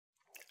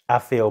I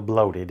feel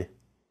bloated.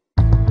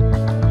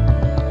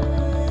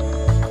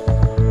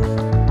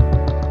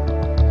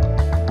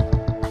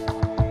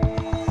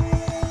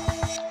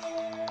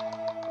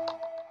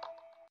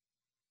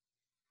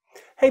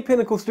 Hey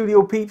Pinnacle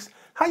Studio peeps,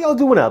 how y'all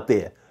doing out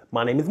there?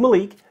 My name is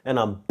Maliek and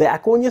I'm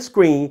back on your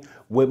screen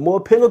with more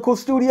Pinnacle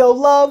Studio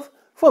love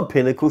from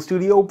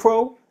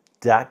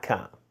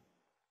PinnacleStudioPro.com.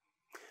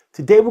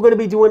 Today we're going to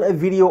be doing a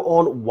video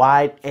on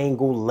wide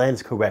angle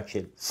lens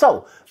correction.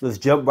 So let's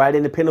jump right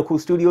into Pinnacle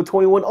Studio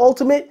 21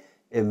 Ultimate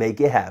and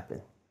make it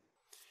happen.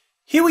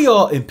 Here we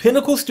are in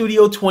Pinnacle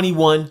Studio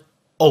 21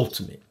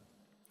 Ultimate.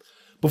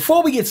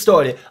 Before we get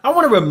started, I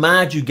want to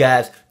remind you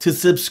guys to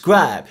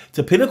subscribe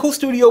to Pinnacle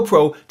Studio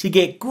Pro to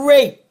get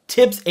great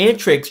tips and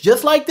tricks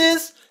just like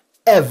this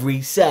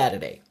every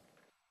Saturday.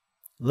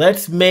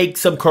 Let's make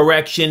some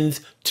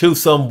corrections to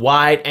some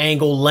wide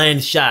angle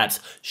lens shots,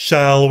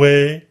 shall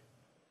we?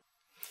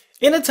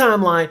 In the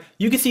timeline,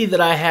 you can see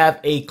that I have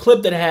a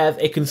clip that has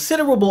a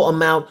considerable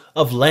amount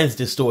of lens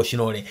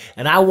distortion on it,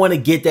 and I want to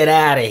get that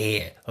out of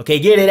here. Okay,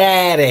 get it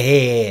out of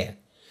here.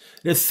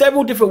 There's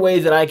several different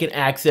ways that I can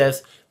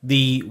access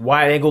the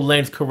wide angle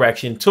lens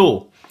correction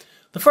tool.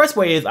 The first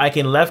way is I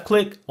can left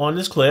click on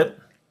this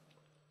clip.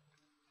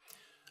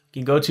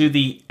 You can go to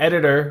the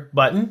editor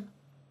button.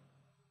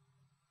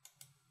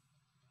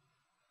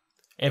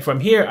 And from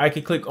here I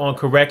can click on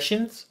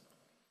corrections.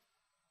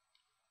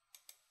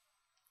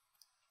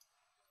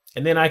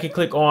 And then I can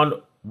click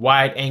on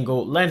wide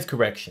angle lens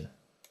correction.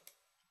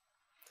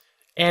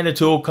 And the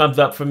tool comes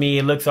up for me.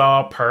 It looks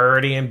all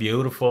pretty and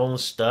beautiful and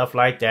stuff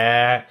like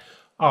that.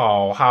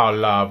 Oh, how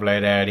lovely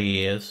that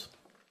is.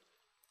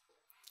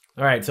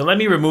 All right, so let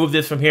me remove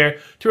this from here.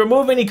 To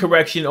remove any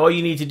correction, all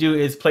you need to do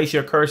is place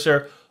your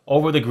cursor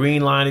over the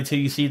green line until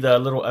you see the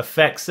little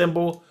effect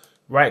symbol.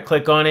 Right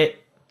click on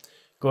it,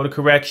 go to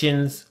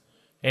corrections,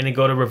 and then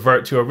go to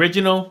revert to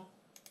original,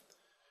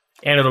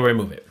 and it'll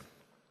remove it.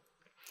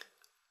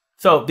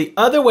 So the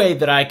other way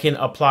that I can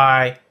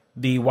apply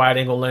the wide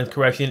angle lens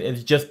correction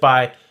is just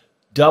by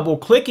double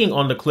clicking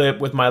on the clip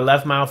with my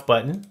left mouse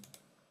button.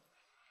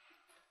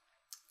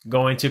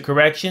 Going to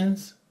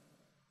corrections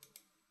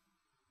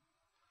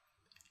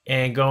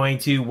and going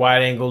to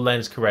wide angle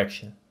lens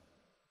correction.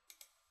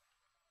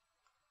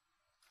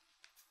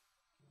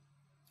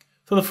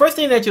 So the first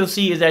thing that you'll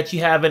see is that you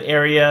have an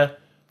area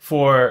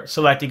for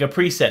selecting a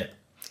preset.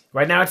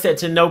 Right now it's set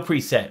to no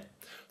preset.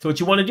 So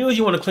what you want to do is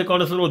you want to click on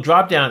this little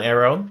drop down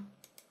arrow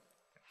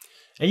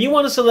and you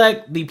want to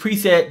select the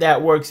preset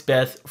that works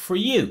best for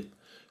you.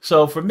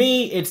 So for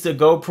me, it's the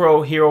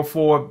GoPro Hero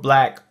 4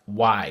 Black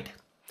Wide.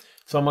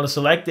 So I'm going to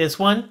select this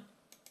one.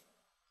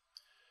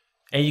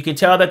 And you can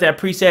tell that that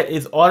preset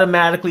is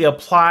automatically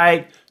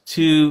applied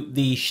to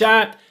the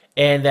shot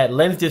and that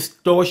lens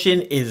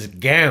distortion is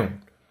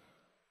gone.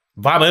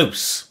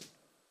 Vamos.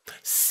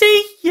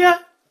 See ya.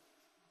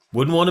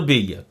 Wouldn't want to be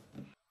ya.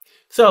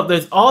 So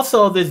there's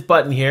also this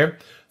button here.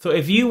 So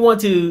if you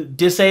want to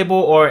disable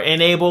or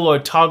enable or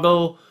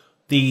toggle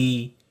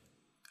the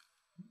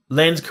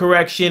lens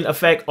correction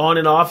effect on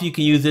and off, you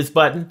can use this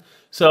button.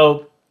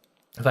 So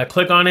if I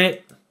click on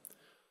it,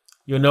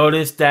 you'll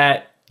notice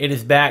that it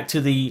is back to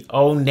the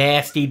old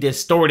nasty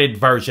distorted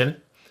version.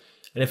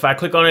 And if I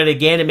click on it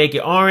again and make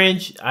it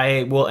orange,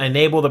 I will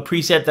enable the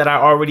preset that I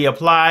already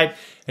applied.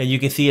 And you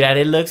can see that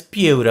it looks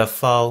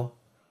beautiful.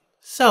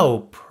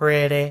 So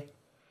pretty.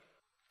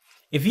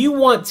 If you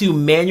want to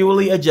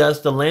manually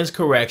adjust the lens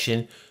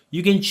correction,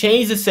 you can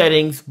change the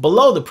settings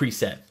below the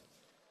preset.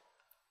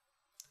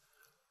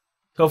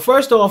 So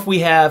first off, we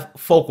have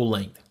focal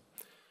length.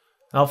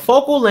 Now,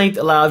 focal length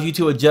allows you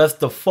to adjust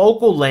the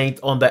focal length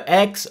on the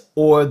X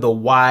or the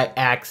Y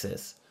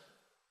axis.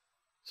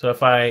 So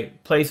if I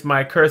place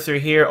my cursor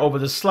here over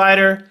the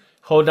slider,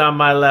 hold down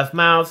my left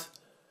mouse,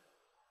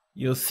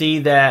 you'll see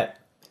that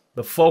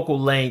the focal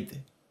length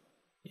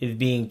is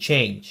being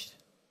changed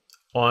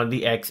on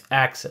the X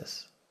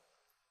axis.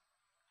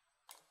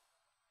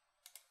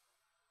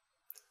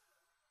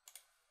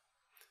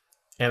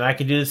 And I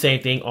can do the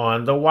same thing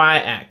on the Y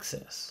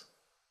axis.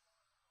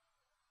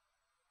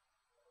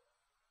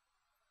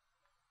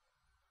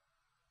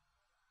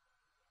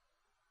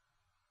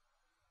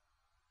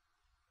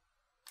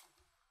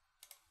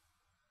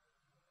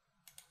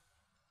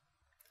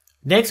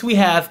 Next, we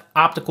have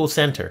optical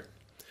center.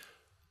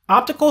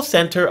 Optical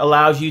center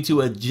allows you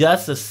to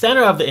adjust the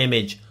center of the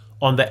image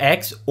on the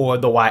X or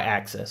the Y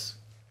axis.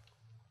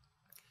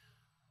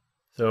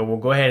 So we'll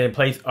go ahead and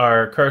place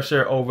our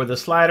cursor over the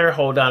slider,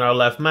 hold down our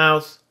left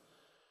mouse,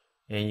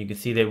 and you can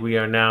see that we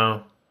are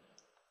now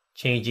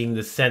changing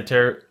the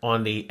center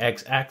on the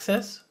X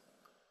axis.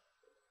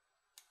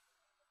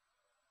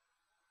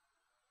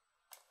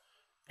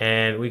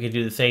 And we can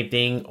do the same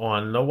thing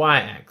on the Y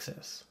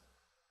axis.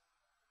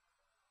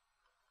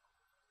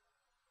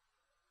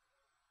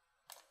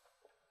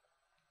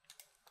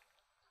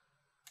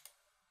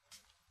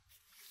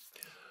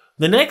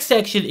 The next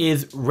section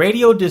is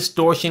radial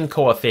distortion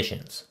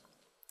coefficients.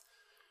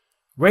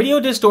 Radial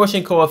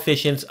distortion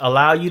coefficients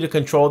allow you to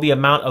control the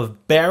amount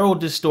of barrel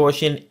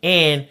distortion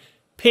and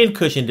pin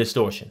cushion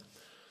distortion.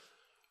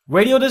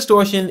 Radial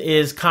distortion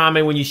is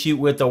common when you shoot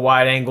with a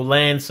wide angle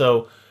lens,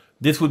 so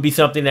this would be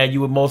something that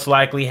you would most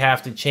likely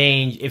have to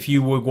change if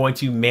you were going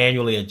to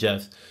manually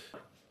adjust.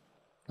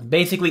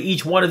 Basically,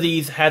 each one of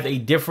these has a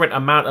different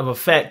amount of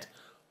effect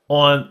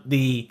on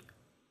the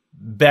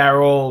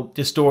barrel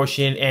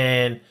distortion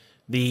and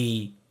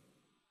the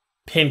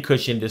pin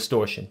cushion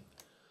distortion.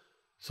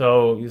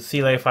 So you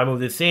see, like if I move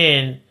this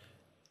in,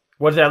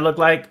 what does that look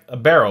like? A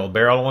barrel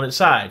on its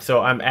side.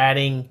 So I'm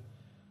adding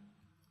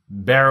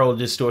barrel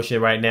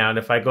distortion right now. And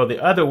if I go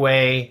the other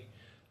way,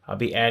 I'll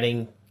be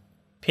adding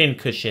pin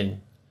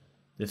cushion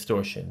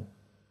distortion.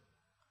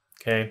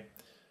 Okay.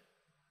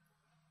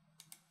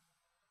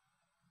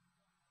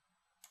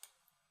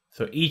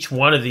 So each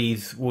one of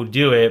these will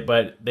do it,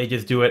 but they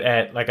just do it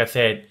at, like I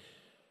said,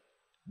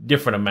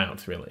 different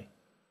amounts really.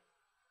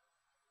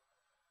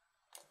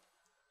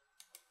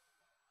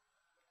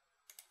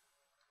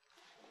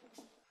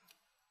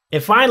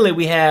 And finally,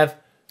 we have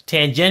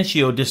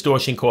tangential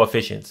distortion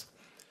coefficients.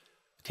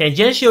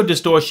 Tangential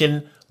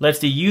distortion lets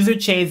the user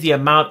change the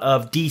amount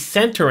of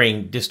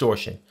decentering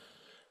distortion.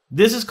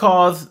 This is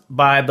caused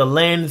by the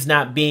lens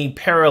not being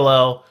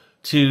parallel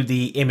to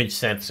the image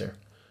sensor.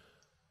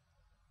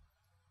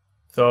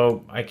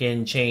 So I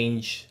can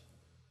change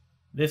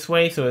this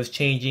way, so it's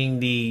changing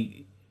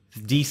the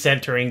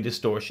decentering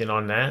distortion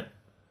on that.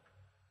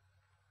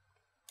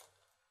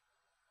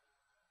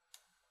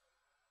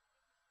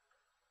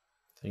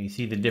 So you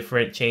see the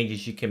different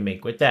changes you can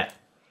make with that.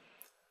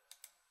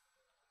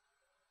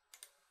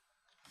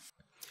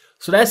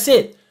 So that's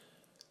it.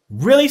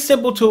 Really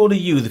simple tool to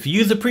use. If you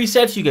use the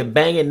presets, you can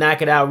bang it,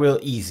 knock it out real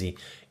easy.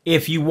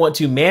 If you want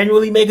to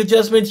manually make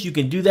adjustments, you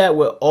can do that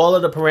with all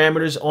of the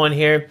parameters on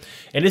here.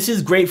 And this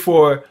is great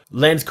for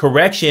lens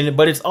correction,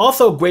 but it's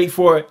also great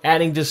for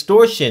adding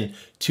distortion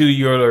to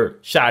your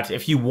shots.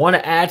 If you want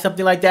to add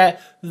something like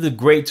that, this is a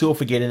great tool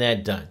for getting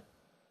that done.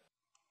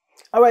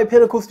 All right,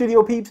 Pinnacle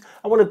Studio peeps,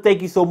 I want to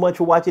thank you so much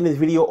for watching this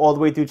video all the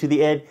way through to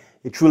the end.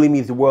 It truly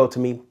means the world to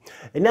me.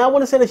 And now I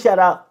want to send a shout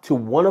out to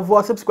one of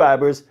our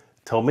subscribers,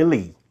 Tommy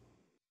Lee.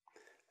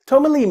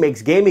 Tommy Lee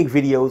makes gaming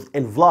videos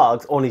and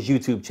vlogs on his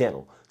YouTube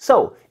channel.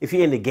 So if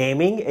you're into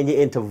gaming and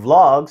you're into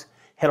vlogs,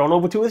 head on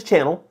over to his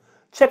channel,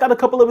 check out a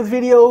couple of his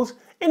videos,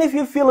 and if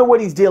you're feeling what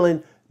he's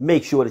dealing,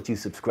 make sure that you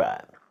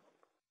subscribe.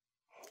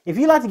 If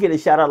you'd like to get a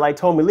shout out like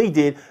Tommy Lee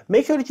did,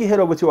 make sure that you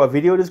head over to our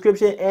video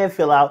description and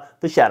fill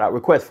out the shout out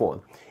request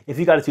form. If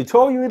you got a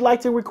tutorial you'd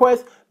like to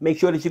request, make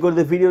sure that you go to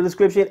the video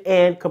description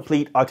and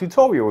complete our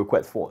tutorial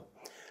request form.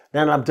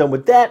 Now that I'm done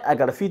with that, I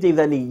got a few things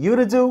I need you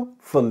to do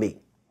for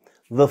me.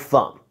 The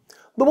thumb.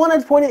 The one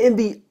that's pointed in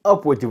the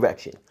upward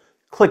direction.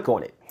 Click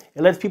on it.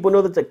 It lets people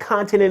know that the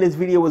content in this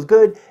video is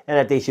good and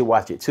that they should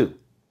watch it too.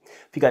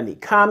 If you got any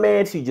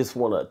comments, you just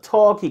want to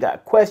talk, you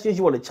got questions,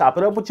 you want to chop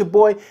it up with your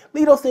boy,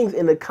 leave those things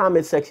in the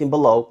comment section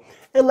below.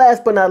 And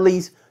last but not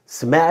least,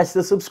 smash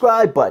the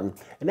subscribe button.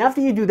 And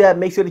after you do that,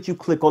 make sure that you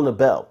click on the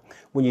bell.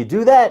 When you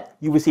do that,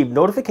 you receive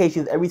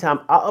notifications every time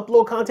I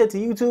upload content to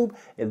YouTube,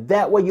 and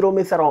that way you don't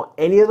miss out on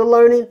any of the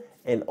learning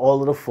and all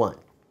of the fun.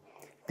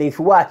 Thanks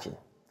for watching.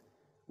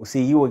 We'll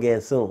see you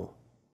again soon.